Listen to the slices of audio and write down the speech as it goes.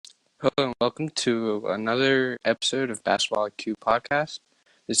Hello and welcome to another episode of Basketball IQ Podcast.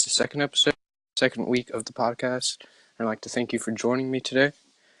 This is the second episode, second week of the podcast. I'd like to thank you for joining me today.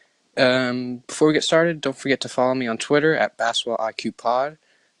 Before we get started, don't forget to follow me on Twitter at Basketball IQ Pod.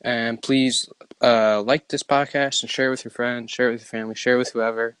 And please like this podcast and share it with your friends, share it with your family, share it with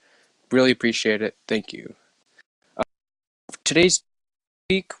whoever. Really appreciate it. Thank you. For today's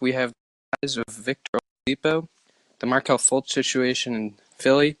week, we have the rise of Victor Oladipo, the Markelle Fultz situation in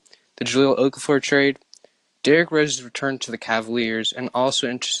Philly, the Jahlil Okafor trade, Derrick Rose's return to the Cavaliers, and also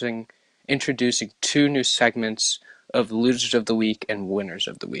introducing two new segments of Losers of the Week and Winners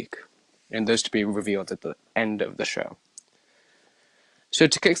of the Week, and those to be revealed at the end of the show. So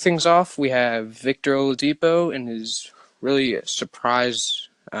to kick things off, we have Victor Oladipo and his really surprise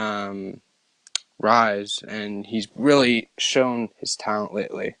rise, and he's really shown his talent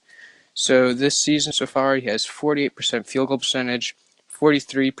lately. So this season so far, he has 48% field goal percentage,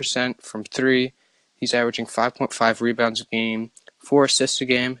 43% from three. He's averaging 5.5 rebounds a game, 4 assists a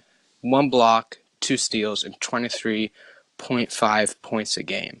game, 1 block, 2 steals, and 23.5 points a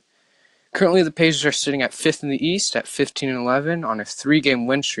game. Currently, the Pacers are sitting at 5th in the East at 15-11 on a 3-game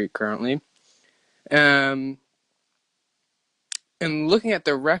win streak currently. And looking at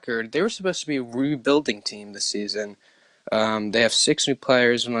their record, they were supposed to be a rebuilding team this season. They have 6 new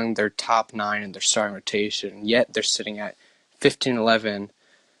players among their top 9 in their starting rotation, yet they're sitting at 15-11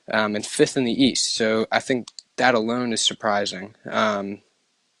 and 5th in the East. So I think that alone is surprising.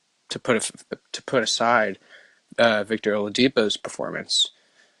 To put aside Victor Oladipo's performance.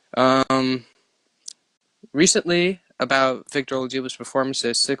 Recently, about Victor Oladipo's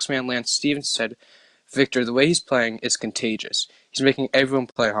performances, six-man Lance Stevens said, "Victor, the way he's playing is contagious. He's making everyone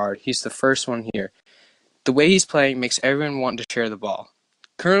play hard. He's the first one here. The way he's playing makes everyone want to share the ball."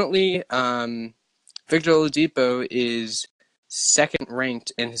 Currently, Victor Oladipo is second ranked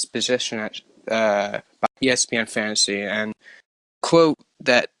in his position at by ESPN Fantasy, and quote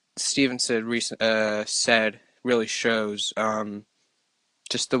that Steven said really shows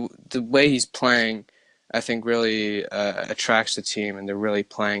just the way he's playing. I think really attracts the team, and they're really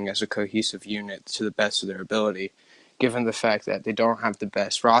playing as a cohesive unit to the best of their ability. Given the fact that they don't have the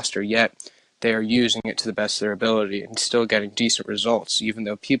best roster yet, they are using it to the best of their ability and still getting decent results, even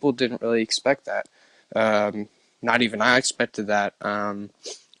though people didn't really expect that. Not even I expected that out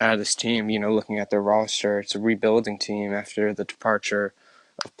of this team. Looking at their roster, it's a rebuilding team after the departure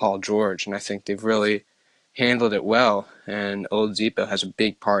of Paul George, and I think they've really handled it well, and Oladipo has a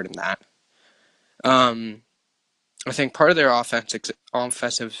big part in that. I think part of their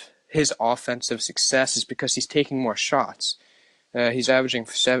his offensive success is because he's taking more shots. He's averaging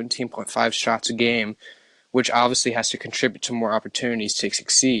 17.5 shots a game, which obviously has to contribute to more opportunities to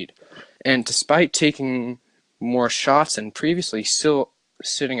succeed. And despite taking more shots than previously, he's still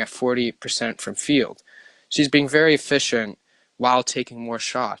sitting at 48% from field. So he's being very efficient while taking more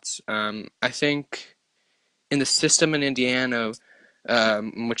shots. I think in the system in Indiana,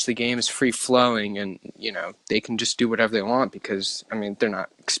 in which the game is free flowing, and they can just do whatever they want because they're not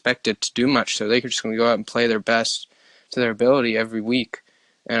expected to do much, so they're just going to go out and play their best to their ability every week.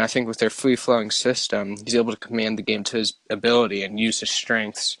 And I think with their free flowing system, he's able to command the game to his ability and use his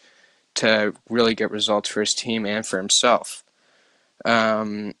strengths to really get results for his team and for himself.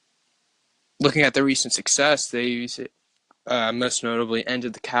 Looking at their recent success, they most notably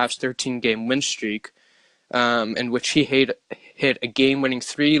ended the Cavs' 13-game win streak, in which he hit a game-winning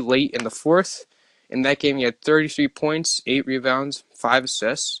three late in the fourth. In that game, he had 33 points, 8 rebounds, 5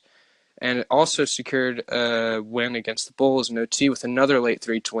 assists, and it also secured a win against the Bulls in OT with another late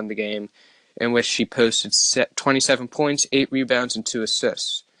three to win the game, in which he posted 27 points, 8 rebounds, and 2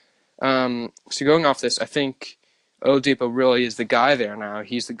 assists. So going off this, I think Oladipo really is the guy there now.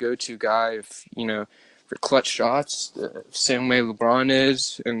 He's the go-to guy, for clutch shots, the same way LeBron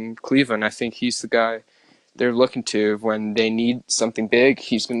is in Cleveland. I think he's the guy they're looking to when they need something big.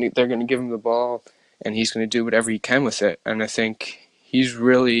 They're gonna give him the ball, and he's gonna do whatever he can with it. And I think he's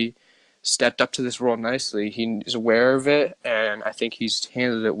really stepped up to this role nicely. He's aware of it, and I think he's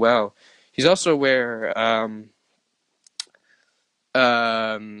handled it well. He's also aware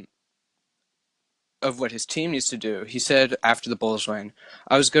of what his team needs to do. He said after the Bulls win,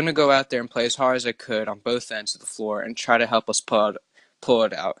 "I was going to go out there and play as hard as I could on both ends of the floor and try to help us pull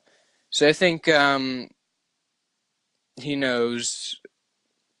it out." So I think he knows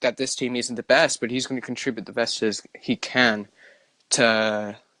that this team isn't the best, but he's going to contribute the best as he can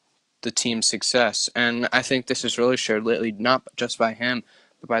to the team's success. And I think this is really showed lately, not just by him,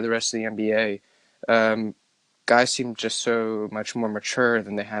 but by the rest of the NBA. Guys seem just so much more mature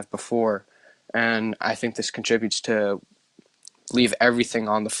than they have before. And I think this contributes to leave everything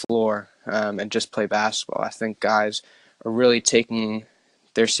on the floor and just play basketball. I think guys are really taking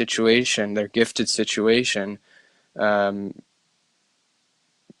their situation, their gifted situation. Um,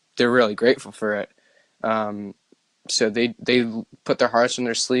 they're really grateful for it. So they put their hearts in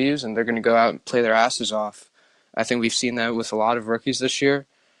their sleeves and they're going to go out and play their asses off. I think we've seen that with a lot of rookies this year,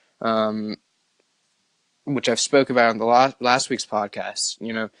 which I've spoke about on the last week's podcast.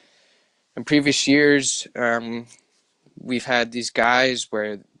 In previous years, we've had these guys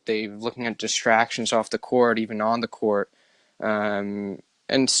where they're looking at distractions off the court, even on the court. And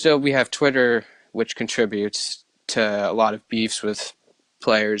still we have Twitter, which contributes to a lot of beefs with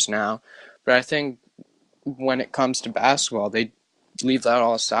players now. But I think when it comes to basketball, they leave that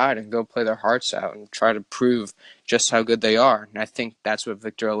all aside and go play their hearts out and try to prove just how good they are. And I think that's what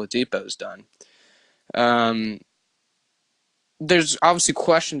Victor Oladipo has done. There's obviously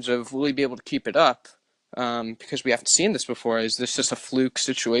questions of will he be able to keep it up because we haven't seen this before. Is this just a fluke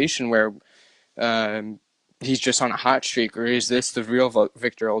situation where he's just on a hot streak, or is this the real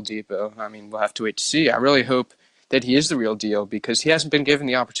Victor Oladipo? I mean, we'll have to wait to see. I really hope that he is the real deal because he hasn't been given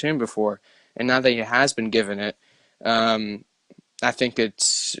the opportunity before, and now that he has been given it, I think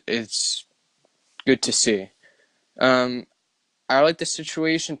it's good to see. I like the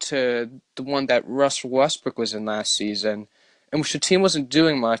situation to the one that Russell Westbrook was in last season, in which the team wasn't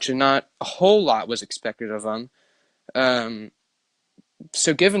doing much and not a whole lot was expected of him.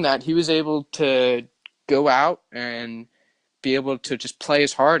 So given that, he was able to go out and be able to just play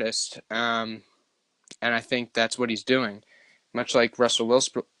his hardest. And I think that's what he's doing. Much like Russell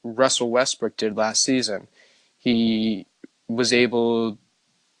Westbrook did last season. He was able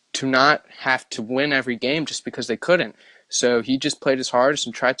to not have to win every game just because they couldn't. So he just played his hardest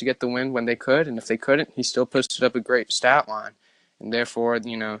and tried to get the win when they could. And if they couldn't, he still posted up a great stat line. And therefore,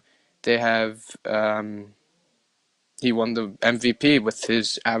 they have he won the MVP with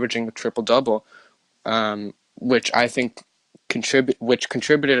his averaging a triple-double, which I think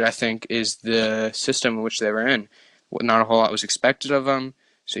contributed, I think, is the system in which they were in. Not a whole lot was expected of him,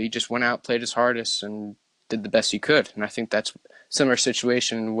 so he just went out, played his hardest, and did the best he could. And I think that's a similar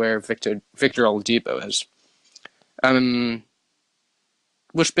situation where Victor Oladipo is.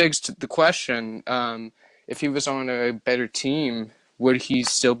 Which begs to the question, if he was on a better team, would he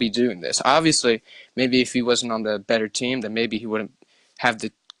still be doing this? Obviously, maybe if he wasn't on the better team, then maybe he wouldn't have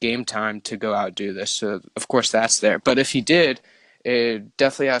the game time to go out and do this. So, of course, that's there. But if he did, it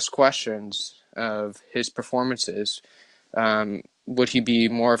definitely asks questions of his performances. Would he be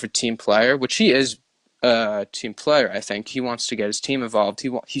more of a team player? Which he is a team player, I think. He wants to get his team involved.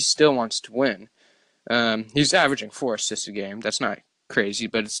 He still wants to win. He's averaging 4 assists a game. That's not crazy,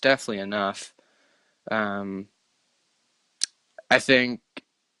 but it's definitely enough. I think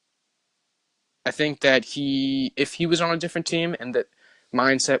that if he was on a different team and that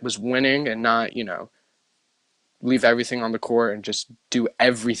mindset was winning and not, leave everything on the court and just do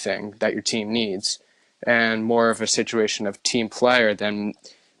everything that your team needs, and more of a situation of team player, then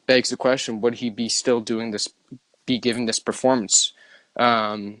begs the question: would he be still doing this? Be giving this performance?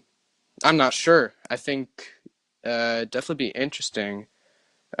 I'm not sure. I think definitely be interesting.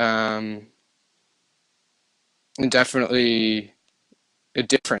 And definitely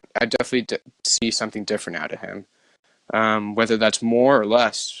different. I definitely see something different out of him. Whether that's more or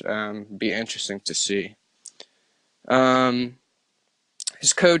less, be interesting to see.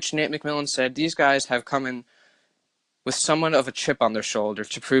 His coach, Nate McMillan, said these guys have come in with somewhat of a chip on their shoulder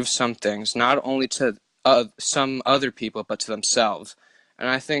to prove some things, not only to some other people, but to themselves. And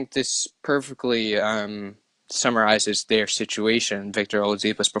I think this perfectly summarizes their situation, Victor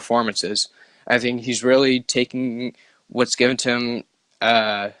Oladipo's performances. I think he's really taking what's given to him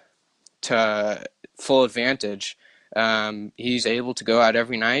to full advantage. He's able to go out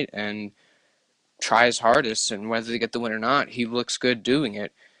every night and try his hardest, and whether they get the win or not, he looks good doing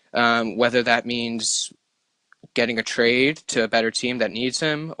it. Whether that means getting a trade to a better team that needs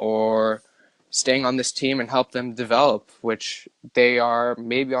him, or staying on this team and help them develop, which they are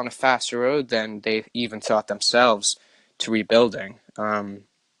maybe on a faster road than they even thought themselves to rebuilding.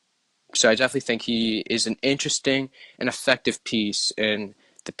 So I definitely think he is an interesting and effective piece in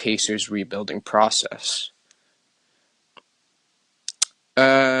the Pacers rebuilding process.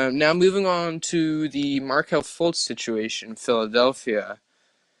 Now moving on to the Markelle Fultz situation in Philadelphia.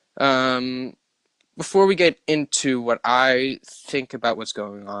 Before we get into what I think about what's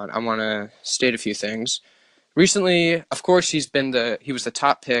going on, I want to state a few things. Recently, of course, he was the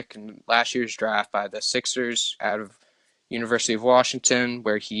top pick in last year's draft by the Sixers out of University of Washington,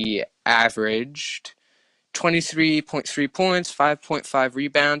 where he averaged 23.3 points, 5.5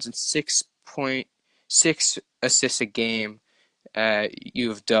 rebounds, and 6.6 assists a game at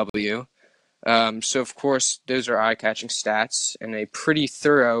U of W. So of course, those are eye-catching stats and a pretty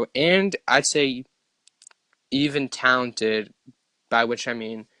thorough and I'd say even talented, by which I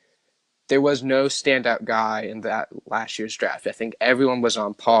mean there was no standout guy in that last year's draft. I think everyone was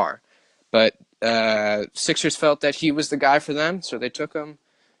on par, but Sixers felt that he was the guy for them, so they took him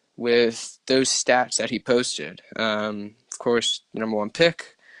with those stats that he posted. Of course, the number one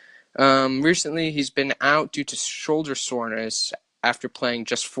pick. Recently, he's been out due to shoulder soreness after playing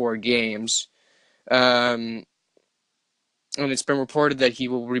just 4 games. Um, and it's been reported that he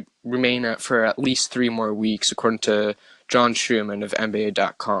will remain out for at least 3 more weeks, according to John Schumann of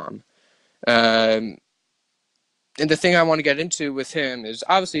NBA.com. Um, and the thing I want to get into with him is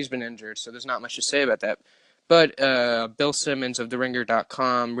obviously he's been injured, so there's not much to say about that. But Bill Simmons of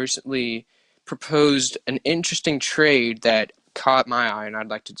TheRinger.com recently proposed an interesting trade that caught my eye and I'd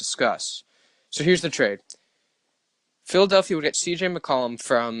like to discuss. So here's the trade. Philadelphia would get CJ McCollum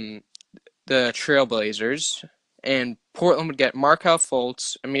from the Trailblazers, and Portland would get Markelle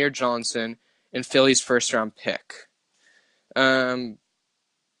Fultz, Amir Johnson, and Philly's first-round pick.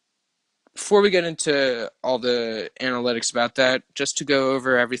 Before we get into all the analytics about that, just to go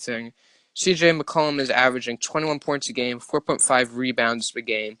over everything, CJ McCollum is averaging 21 points a game, 4.5 rebounds a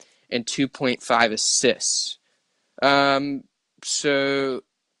game, and 2.5 assists. So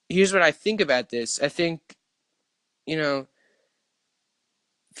here's what I think about this. I think,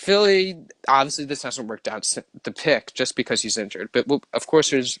 Philly, obviously this hasn't worked out, the pick, just because he's injured. But of course,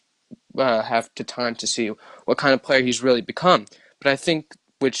 there's have to time to see what kind of player he's really become. But I think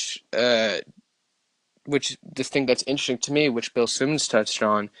which the thing that's interesting to me, which Bill Simmons touched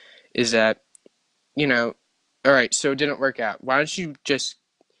on, is that, all right, so it didn't work out. Why don't you just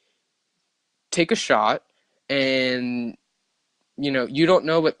take a shot and, you don't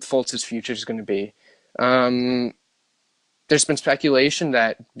know what Fultz's future is going to be. There's been speculation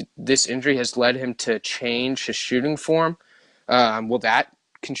that this injury has led him to change his shooting form. Will that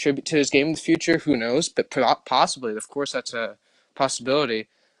contribute to his game in the future? Who knows? But possibly. Of course, that's a possibility.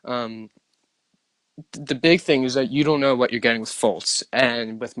 The big thing is that you don't know what you're getting with Fultz,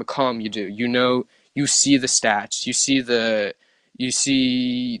 and with McCollum you do. You see the stats, you see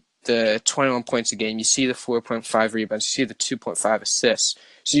the 21 points a game, you see the 4.5 rebounds, you see the 2.5 assists.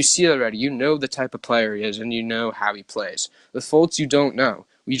 So you see it already. You know the type of player he is, and you know how he plays. With Fultz, you don't know.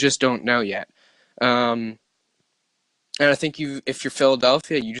 We just don't know yet. And I think if you're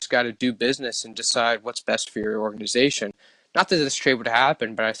Philadelphia, you just got to do business and decide what's best for your organization. Not that this trade would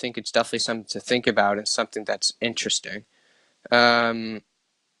happen, but I think it's definitely something to think about and something that's interesting. I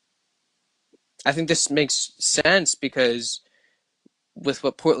think this makes sense because with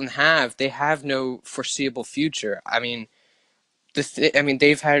what Portland have, they have no foreseeable future. I mean,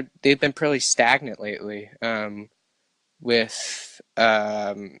 they've been pretty stagnant lately with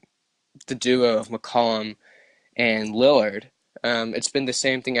the duo of McCollum and Lillard. It's been the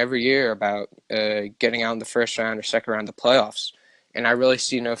same thing every year about getting out in the first round or second round of the playoffs. And I really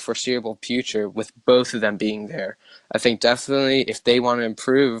see no foreseeable future with both of them being there. I think definitely if they want to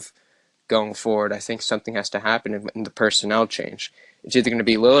improve going forward, I think something has to happen in the personnel change. It's either going to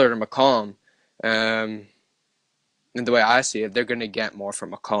be Lillard or McCollum. And the way I see it, they're going to get more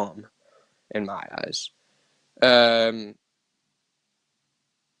from McCollum, in my eyes. And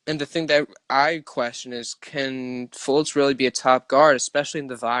the thing that I question is, can Fultz really be a top guard, especially in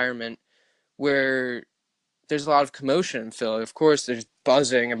the environment where there's a lot of commotion in Philly? Of course, there's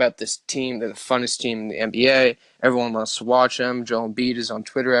buzzing about this team. They're the funnest team in the NBA. Everyone wants to watch them. Joel Embiid is on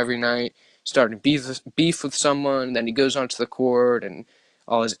Twitter every night, starting beef with someone. And then he goes onto the court and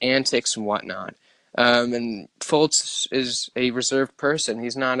all his antics and whatnot. And Fultz is a reserved person.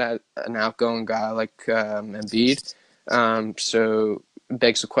 He's not an outgoing guy like Embiid. So it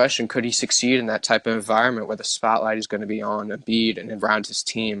begs the question, could he succeed in that type of environment where the spotlight is going to be on Embiid and around his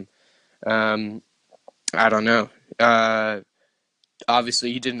team? I don't know.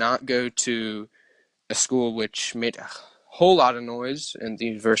 Obviously, he did not go to a school which made a whole lot of noise in the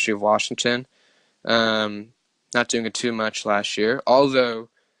University of Washington. Not doing it too much last year, although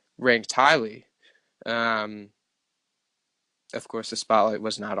ranked highly. Of course, the spotlight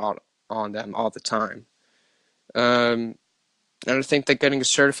was not on them all the time. And I think that getting a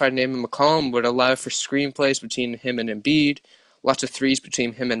certified name in McCollum would allow for screenplays between him and Embiid, lots of threes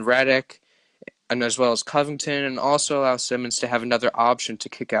between him and Redick, and as well as Covington, and also allow Simmons to have another option to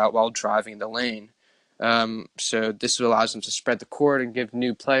kick out while driving the lane. So this allows them to spread the court and give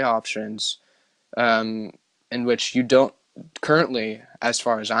new play options, in which you don't currently, as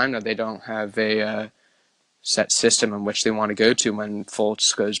far as I know, they don't have a set system in which they want to go to when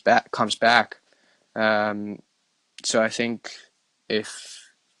Fultz comes back. So I think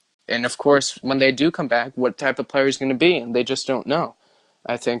if and of course, when they do come back, what type of player he's going to be, and they just don't know.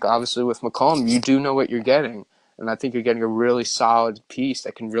 I think obviously with McCollum, you do know what you're getting, and I think you're getting a really solid piece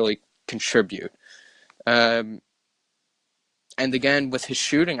that can really contribute. Um, and again, with his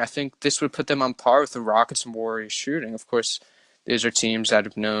shooting, I think this would put them on par with the Rockets and Warriors shooting. Of course, these are teams that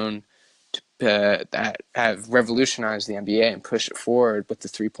have known that have revolutionized the NBA and pushed it forward with the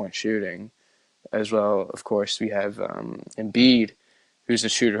 3-point shooting. As well, of course, we have Embiid, who's a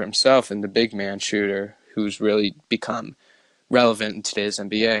shooter himself, and the big man shooter who's really become relevant in today's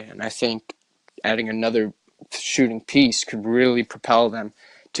NBA. And I think adding another shooting piece could really propel them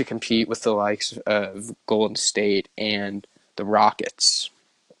to compete with the likes of Golden State and the Rockets.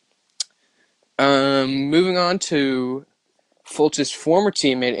 Moving on to Fultz's former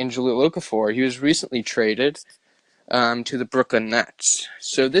teammate, Jahlil Okafor. He was recently traded to the Brooklyn Nets.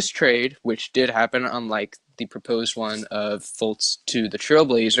 So this trade, which did happen unlike the proposed one of Fultz to the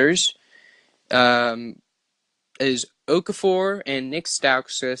Trailblazers, is Okafor and Nick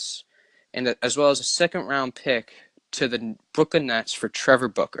Stauskas, and as well as a second-round pick to the Brooklyn Nets for Trevor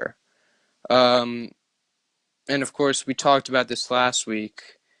Booker. And of course, we talked about this last week,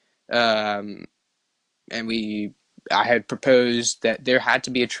 and I had proposed that there had to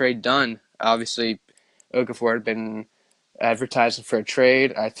be a trade done. Obviously, Okafor had been advertising for a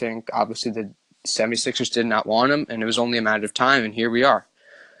trade. I think obviously the 76ers did not want him, and it was only a matter of time, and here we are.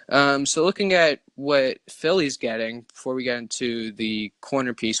 So looking at what Philly's getting before we get into the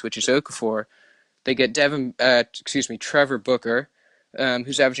corner piece, which is Okafor, they get Trevor Booker,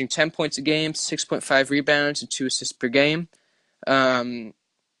 who's averaging 10 points a game, 6.5 rebounds, and 2 assists per game. And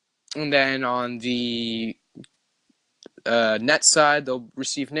then on the net side, they'll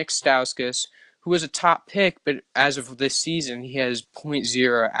receive Nick Stauskas, who was a top pick, but as of this season, he has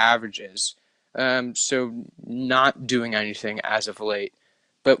 .0 averages. So not doing anything as of late.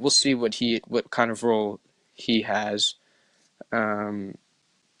 But we'll see what kind of role he has in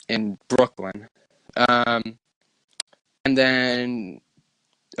Brooklyn. And then,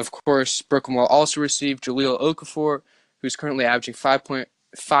 of course, Brooklyn will also receive Jahlil Okafor, who's currently averaging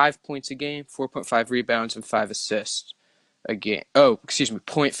 5.5 points a game, 4.5 rebounds, and 5 assists a game.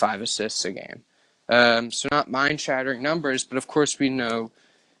 0.5 assists a game. So not mind-shattering numbers, but of course we know,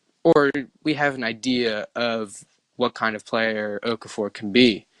 or we have an idea of what kind of player Okafor can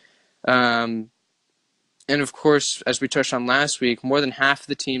be. And of course, as we touched on last week, more than half of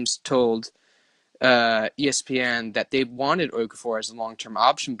the teams told ESPN that they wanted Okafor as a long-term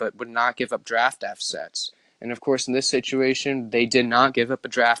option, but would not give up draft assets. And of course, in this situation, they did not give up a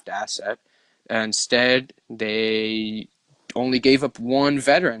draft asset. Instead, they only gave up one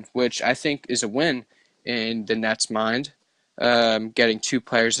veteran, which I think is a win in the Nets' mind. Getting 2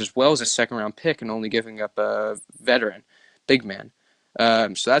 players as well as a second-round pick and only giving up a veteran, big man.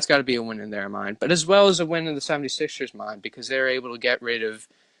 So that's got to be a win in their mind, but as well as a win in the 76ers' mind because they're able to get rid of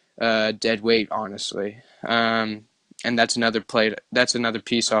dead weight, honestly. And that's another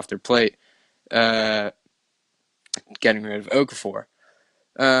piece off their plate, getting rid of Okafor.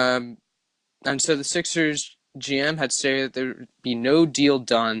 And so the Sixers GM had said that there would be no deal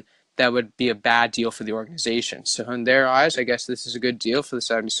done that would be a bad deal for the organization. So in their eyes, I guess this is a good deal for the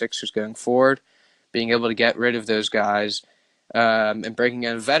 76ers going forward, being able to get rid of those guys and bringing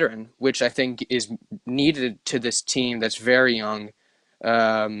in a veteran, which I think is needed to this team that's very young.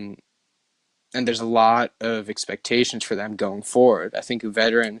 And there's a lot of expectations for them going forward. I think a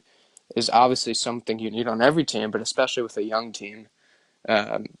veteran is obviously something you need on every team, but especially with a young team,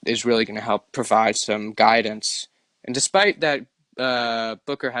 is really going to help provide some guidance. And despite that,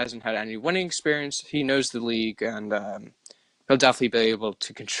 Booker hasn't had any winning experience. He knows the league, and he'll definitely be able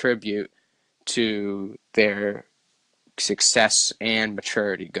to contribute to their success and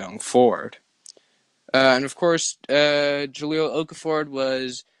maturity going forward. And of course, Jahlil Okafor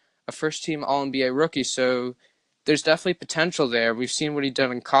was a first-team All-NBA rookie, so there's definitely potential there. We've seen what he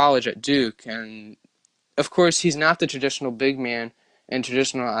did in college at Duke, and of course, he's not the traditional big man, and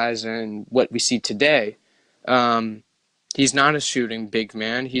traditional as in what we see today. He's not a shooting big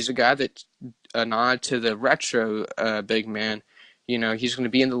man. He's a guy that's a nod to the retro big man. You know, he's going to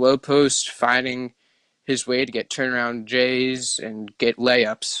be in the low post fighting his way to get turnaround J's and get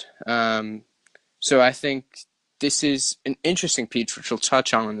layups. So I think this is an interesting piece, which we'll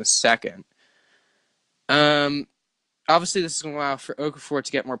touch on in a second. Obviously, this is going to allow for Okafor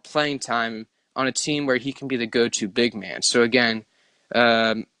to get more playing time on a team where he can be the go-to big man. So again,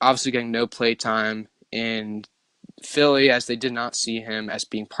 obviously getting no play time in Philly, as they did not see him as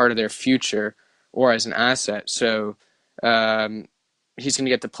being part of their future or as an asset. So he's going to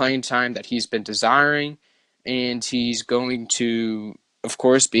get the playing time that he's been desiring, and he's going to, of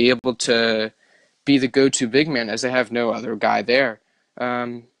course, be able to be the go-to big man as they have no other guy there.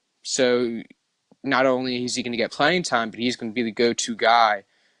 So not only is he going to get playing time, but he's going to be the go-to guy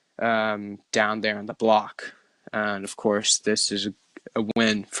down there on the block. And of course, this is a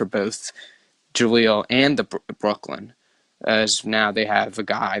win for both Jaleel and the Brooklyn, as now they have a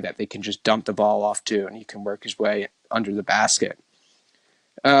guy that they can just dump the ball off to, and he can work his way under the basket.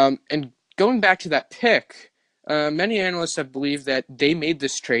 And going back to that pick, many analysts have believed that they made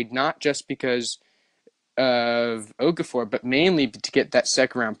this trade not just because of Okafor, but mainly to get that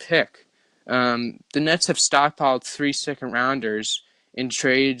second-round pick. The Nets have stockpiled 3 second-rounders in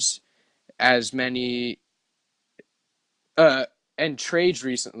trades as many and trades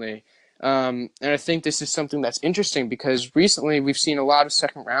recently. And I think this is something that's interesting because recently we've seen a lot of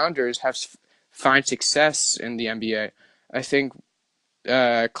second rounders find success in the NBA. I think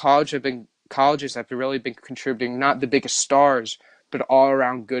colleges have really been contributing not the biggest stars, but all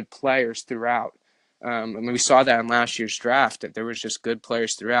around good players throughout. We saw that in last year's draft that there was just good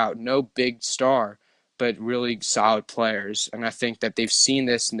players throughout, no big star, but really solid players. And I think that they've seen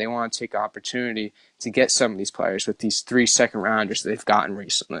this and they want to take opportunity to get some of these players with these 3 second rounders that they've gotten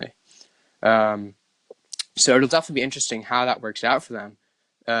recently. So it'll definitely be interesting how that works out for them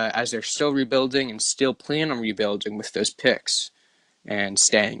as they're still rebuilding and still plan on rebuilding with those picks and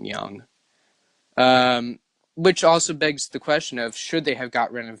staying young. Which also begs the question of should they have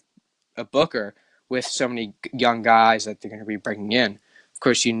got rid of a Booker with so many young guys that they're going to be bringing in. Of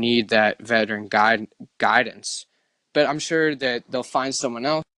course, you need that veteran guidance, but I'm sure that they'll find someone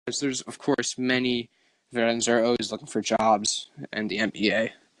else. There's, of course, many veterans are always looking for jobs in the NBA.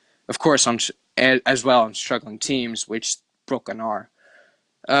 Of course, as well on struggling teams, which Brooklyn are.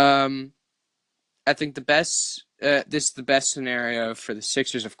 I think this is the best scenario for the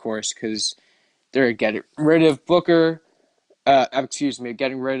Sixers, of course, because they're getting rid of Booker.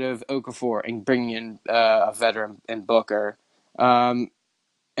 Getting rid of Okafor and bringing in a veteran in Booker. And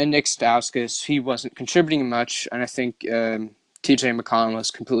Nick Stauskas, he wasn't contributing much, and I think TJ McConnell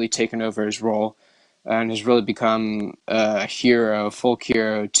has completely taken over his role and has really become a folk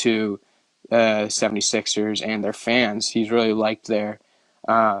hero to 76ers and their fans. He's really liked there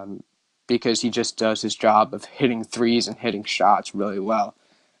because he just does his job of hitting threes and hitting shots really well.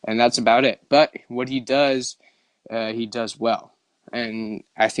 And that's about it. But what he does well. And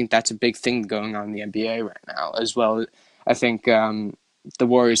I think that's a big thing going on in the NBA right now as well. I think the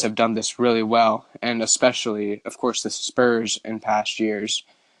Warriors have done this really well, and especially, of course, the Spurs in past years.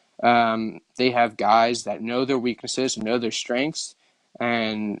 They have guys that know their weaknesses, know their strengths,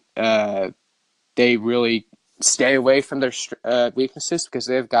 and they really stay away from their weaknesses because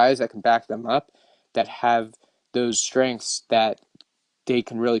they have guys that can back them up that have those strengths that they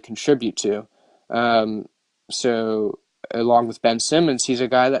can really contribute to. So along with Ben Simmons, he's a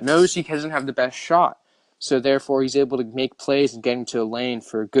guy that knows he doesn't have the best shot. So therefore, he's able to make plays and get into a lane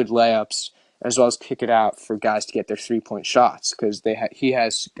for good layups, as well as kick it out for guys to get their 3-point shots because he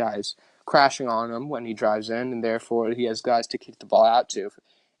has guys crashing on him when he drives in, and therefore he has guys to kick the ball out to.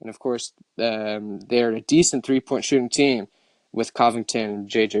 And of course, they're a decent 3-point shooting team with Covington and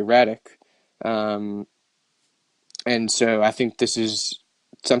JJ Redick. And so I think this is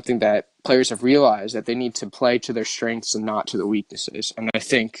something that players have realized that they need to play to their strengths and not to the weaknesses. And I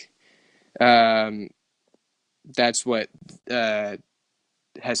think that's what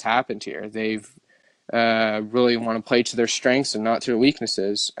has happened here. They've really want to play to their strengths and not to their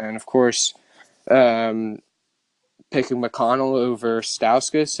weaknesses. And of course, picking McConnell over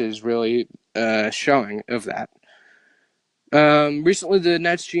Stauskas is really showing of that. Recently, the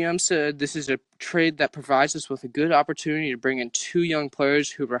Nets GM said this is a trade that provides us with a good opportunity to bring in 2 young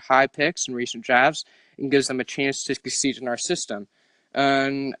players who were high picks in recent drafts and gives them a chance to succeed in our system.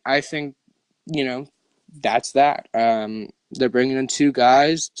 And I think, that's that. They're bringing in 2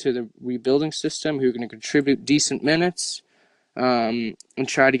 guys to the rebuilding system who are going to contribute decent minutes and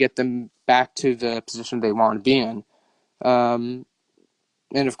try to get them back to the position they want to be in. And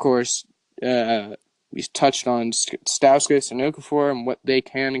of course, we touched on Stauskas and Okafor and what they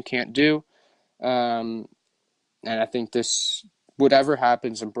can and can't do. And I think whatever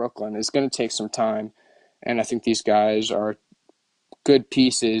happens in Brooklyn, is going to take some time. And I think these guys are good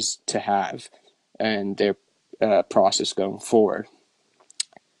pieces to have and their process going forward.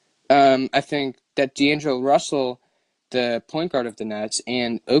 I think that D'Angelo Russell, the point guard of the Nets,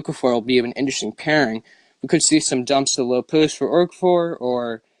 and Okafor will be an interesting pairing. We could see some dumps to low post for Okafor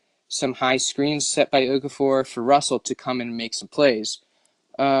or some high screens set by Okafor for Russell to come in and make some plays.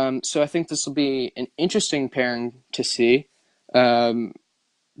 So I think this will be an interesting pairing to see.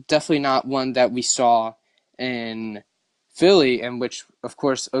 Definitely not one that we saw in Philly, in which, of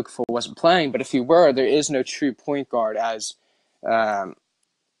course, Okafor wasn't playing. But if he were, there is no true point guard um,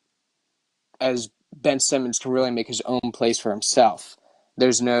 as Ben Simmons can really make his own plays for himself.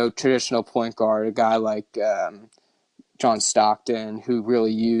 There's no traditional point guard, a guy like John Stockton, who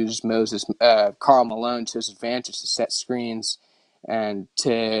really used Karl Malone to his advantage to set screens and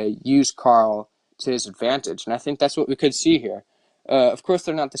to use Karl to his advantage. And I think that's what we could see here. Of course,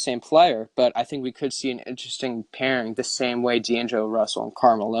 they're not the same player, but I think we could see an interesting pairing the same way D'Angelo Russell and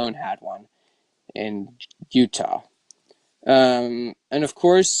Karl Malone had one in Utah. And of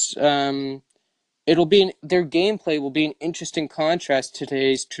course, their gameplay will be an interesting contrast to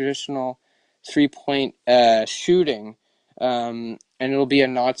today's traditional 3-point shooting, and it'll be a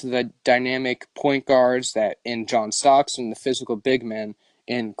nod to the dynamic point guards that in John Stockton, the physical big man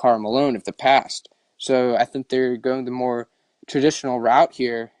in Karl Malone of the past. So I think they're going the more traditional route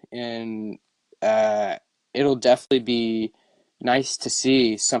here, and it'll definitely be nice to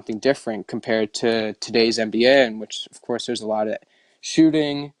see something different compared to today's NBA, in which, of course, there's a lot of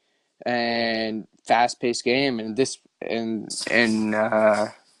shooting and fast-paced game. And in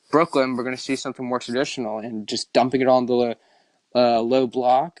Brooklyn, we're going to see something more traditional and just dumping it on the low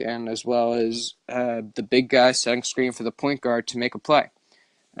block, and as well as the big guy setting screen for the point guard to make a play.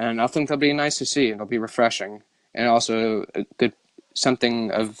 And I think that'll be nice to see, and it'll be refreshing, and also a good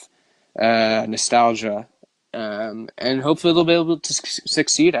something of nostalgia. And hopefully they'll be able to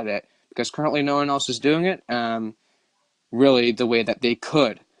succeed at it, because currently no one else is doing it really the way that they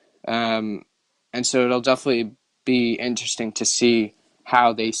could. And so it'll definitely be interesting to see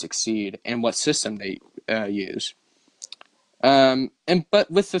how they succeed and what system they use.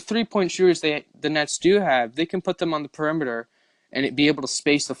 But with the 3-point shooters the Nets do have, they can put them on the perimeter and be able to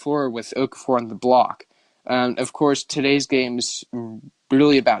space the floor with Okafor on the block. Of course, today's game is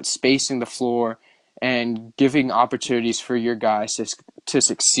really about spacing the floor and giving opportunities for your guys to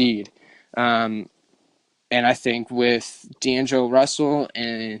succeed. And I think with D'Angelo Russell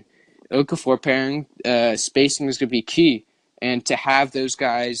and Okafor pairing, spacing is going to be key. And to have those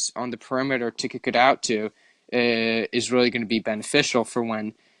guys on the perimeter to kick it out to is really going to be beneficial for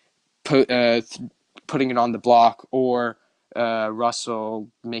when putting it on the block or Russell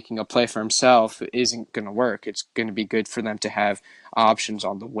making a play for himself isn't going to work. It's going to be good for them to have options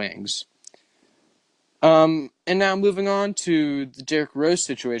on the wings. And now moving on to the Derrick Rose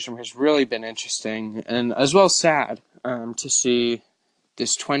situation, which has really been interesting and as well sad to see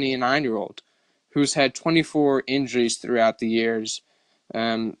this 29-year-old who's had 24 injuries throughout the years.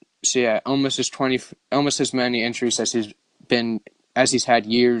 So yeah, almost as many injuries as he's had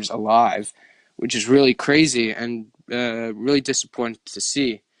years alive, which is really crazy and really disappointing to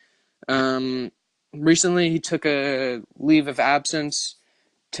see. Recently, he took a leave of absence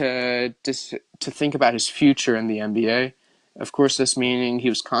to think about his future in the NBA. Of course, this meaning he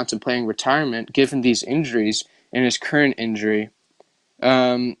was contemplating retirement given these injuries and his current injury.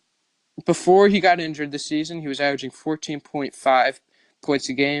 Before he got injured this season, he was averaging 14.5 points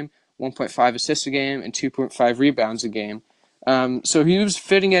a game, 1.5 assists a game, and 2.5 rebounds a game. So he was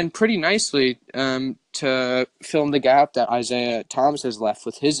fitting in pretty nicely to fill in the gap that Isaiah Thomas has left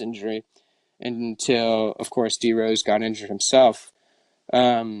with his injury until, of course, D. Rose got injured himself.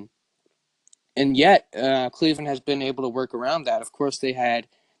 And yet, Cleveland has been able to work around that. Of course, they had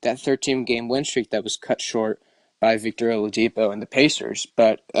that 13-game win streak that was cut short by Victor Oladipo and the Pacers,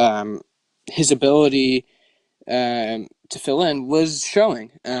 but his ability to fill in was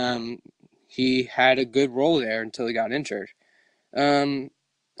showing. He had a good role there until he got injured.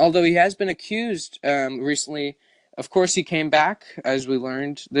 Although he has been accused recently, of course he came back, as we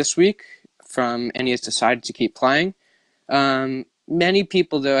learned this week, and he has decided to keep playing. Many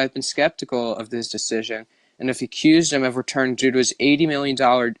people, though, have been skeptical of this decision and have accused him of returning due to his $80 million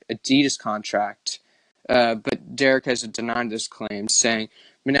Adidas contract. But Derrick has denied this claim, saying,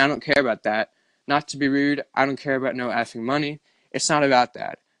 I don't care about that. Not to be rude, I don't care about no effing money. It's not about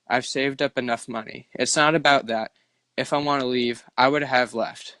that. I've saved up enough money. It's not about that. If I want to leave, I would have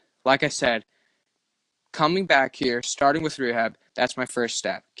left. Like I said, coming back here, starting with rehab, that's my first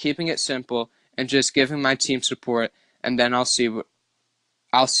step. Keeping it simple and just giving my team support, and then I'll see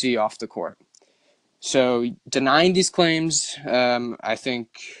off the court. So denying these claims, I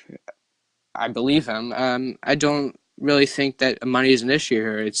believe him. I don't really think that money is an issue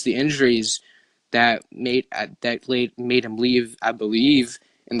here. It's the injuries that made him leave, I believe,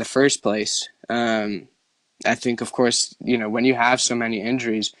 in the first place. I think, of course, when you have so many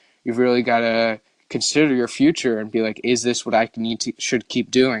injuries, you've really got to consider your future and be like, is this what I should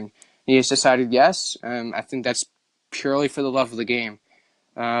keep doing? And he has decided yes. I think that's purely for the love of the game.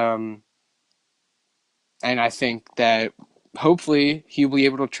 And I think that hopefully he'll be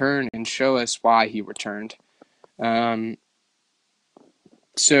able to return and show us why he returned. Um,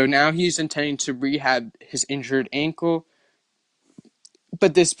 so now he's intending to rehab his injured ankle,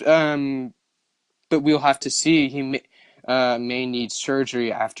 but but we'll have to see. He may need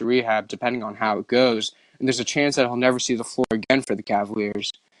surgery after rehab, depending on how it goes. And there's a chance that he'll never see the floor again for the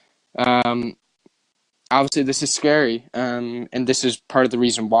Cavaliers. Um, Obviously, this is scary, and this is part of the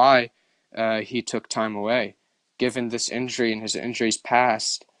reason why he took time away. Given this injury and his injuries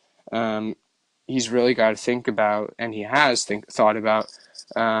past, um, he's really got to think about, and he has thought about,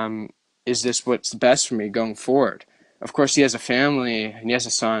 um, is this what's best for me going forward? Of course, he has a family and he has a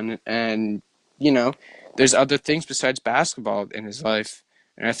son, and you know, there's other things besides basketball in his life,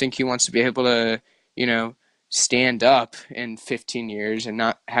 and I think he wants to be able to, you know, stand up in 15 years and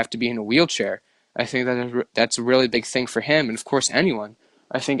not have to be in a wheelchair. I think that's a really big thing for him, and of course, anyone.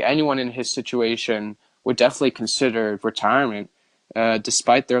 I think anyone in his situation would definitely consider retirement,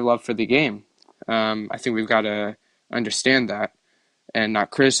 despite their love for the game. I think we've got to understand that and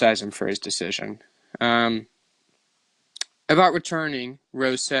not criticize him for his decision. Um, about returning,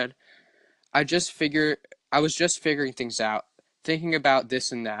 Rose said, I just figure I was just figuring things out, thinking about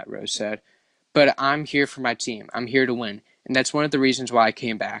this and that, Rose said. But I'm here for my team. I'm here to win. And that's one of the reasons why I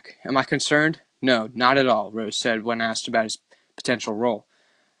came back. Am I concerned? No, not at all, Rose said when asked about his potential role.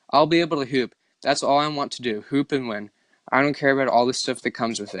 I'll be able to hoop. That's all I want to do, hoop and win. I don't care about all the stuff that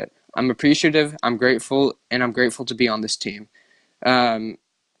comes with it. I'm appreciative, I'm grateful, and I'm grateful to be on this team. Um,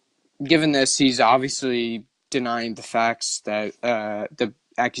 Given this, he's obviously denying the facts that the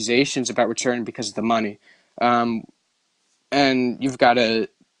accusations about returning because of the money. Um, and you've got to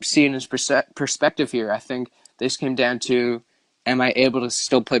see in his perspective here. I think this came down to, am I able to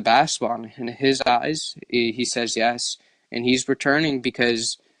still play basketball? And in his eyes, he says yes. And he's returning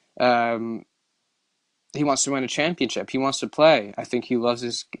because um, he wants to win a championship. He wants to play. I think he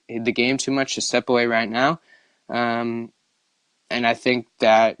loves the game too much to step away right now. Um, and I think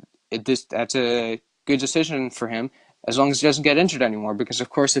that that's a good decision for him as long as he doesn't get injured anymore. Because, of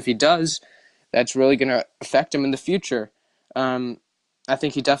course, if he does, that's really going to affect him in the future. Um, I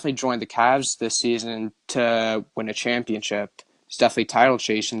think he definitely joined the Cavs this season to win a championship. He's definitely title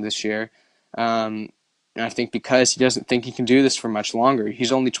chasing this year. And I think because he doesn't think he can do this for much longer.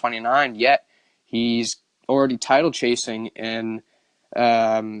 He's only 29, yet he's already title chasing and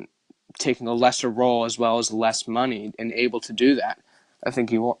taking a lesser role as well as less money and able to do that. I think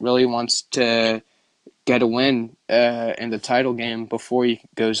he really wants to get a win in the title game before he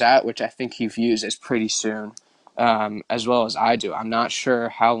goes out, which I think he views as pretty soon, as well as I do. I'm not sure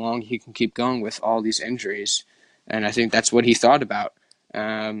how long he can keep going with all these injuries, and I think that's what he thought about.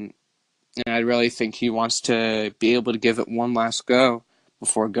 And I really think he wants to be able to give it one last go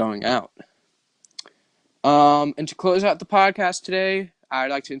before going out. And to close out the podcast today, I'd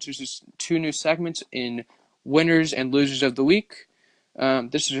like to introduce two new segments in Winners and Losers of the Week.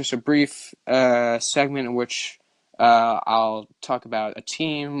 This is just a brief segment in which I'll talk about a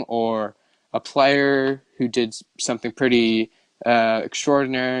team or a player who did something pretty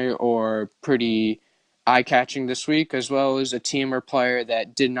extraordinary or pretty eye-catching this week, as well as a team or player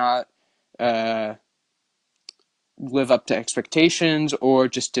that did not uh, live up to expectations or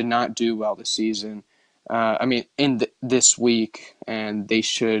just did not do well this season. This week, and they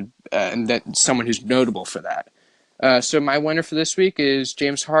should, and that someone who's notable for that. So my winner for this week is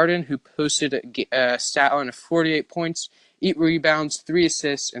James Harden, who posted a stat line of 48 points, 8 rebounds, 3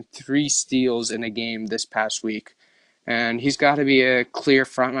 assists, and 3 steals in a game this past week. And he's got to be a clear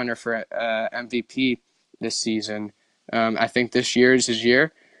frontrunner for MVP this season. I think this year is his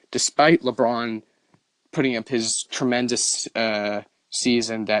year, despite LeBron putting up his tremendous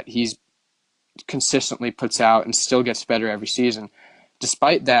season that he's consistently puts out and still gets better every season.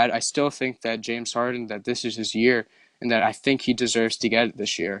 Despite that, I still think that James Harden, that this is his year, and that I think he deserves to get it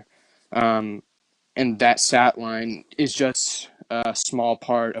this year. And that stat line is just a small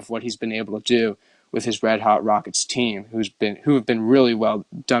part of what he's been able to do with his Red Hot Rockets team, who have been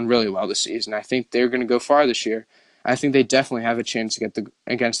done really well this season. I think they're going to go far this year. I think they definitely have a chance to get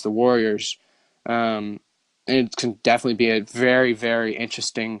against the Warriors. And it can definitely be a very, very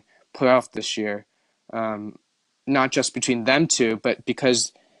interesting playoff this year. Not just between them two, but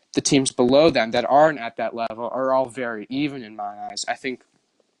because the teams below them that aren't at that level are all very even in my eyes. I think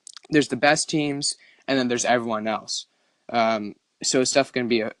there's the best teams, and then there's everyone else. So it's definitely going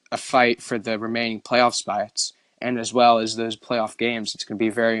to be a fight for the remaining playoff spots, and as well as those playoff games. It's going to be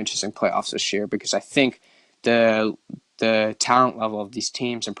very interesting playoffs this year because I think the talent level of these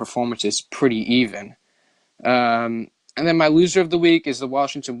teams and performances is pretty even. And And then my loser of the week is the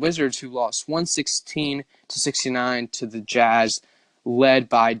Washington Wizards, who lost 116-69 to the Jazz, led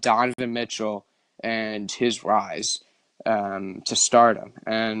by Donovan Mitchell and his rise to stardom.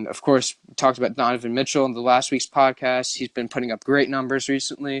 And of course, we talked about Donovan Mitchell in the last week's podcast. He's been putting up great numbers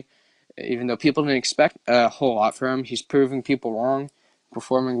recently. Even though people didn't expect a whole lot from him, he's proving people wrong,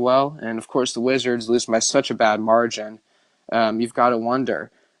 performing well. And of course, the Wizards losing by such a bad margin. You've got to wonder,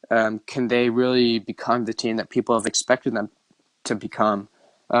 can they really become the team that people have expected them to become?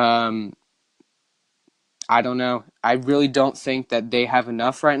 I don't know. I really don't think that they have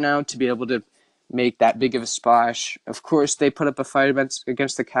enough right now to be able to make that big of a splash. Of course, they put up a fight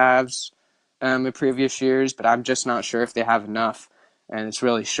against the Cavs in previous years, but I'm just not sure if they have enough, and it's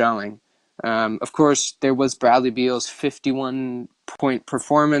really showing. Of course, there was Bradley Beal's 51-point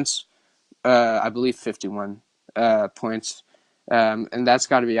performance. I believe 51 points. And that's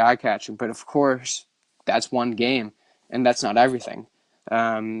got to be eye-catching. But of course, that's one game, and that's not everything.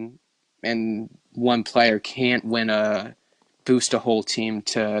 And one player can't boost a whole team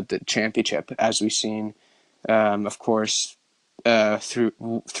to the championship, as we've seen, of course, through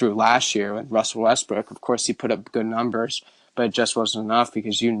last year with Russell Westbrook. Of course, he put up good numbers, but it just wasn't enough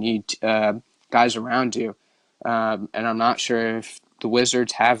because you need guys around you. And I'm not sure if the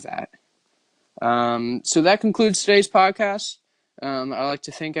Wizards have that. So that concludes today's podcast. I'd like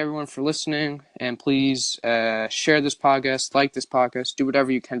to thank everyone for listening, and please share this podcast, like this podcast, do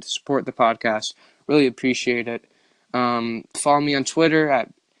whatever you can to support the podcast. Really appreciate it. Follow me on Twitter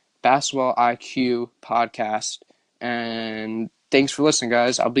at Basketball IQ Podcast, and thanks for listening,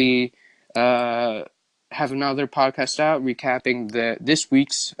 guys. I'll be have another podcast out recapping this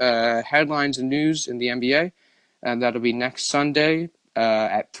week's headlines and news in the NBA, and that'll be next Sunday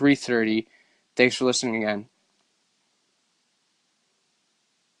at 3:30. Thanks for listening again.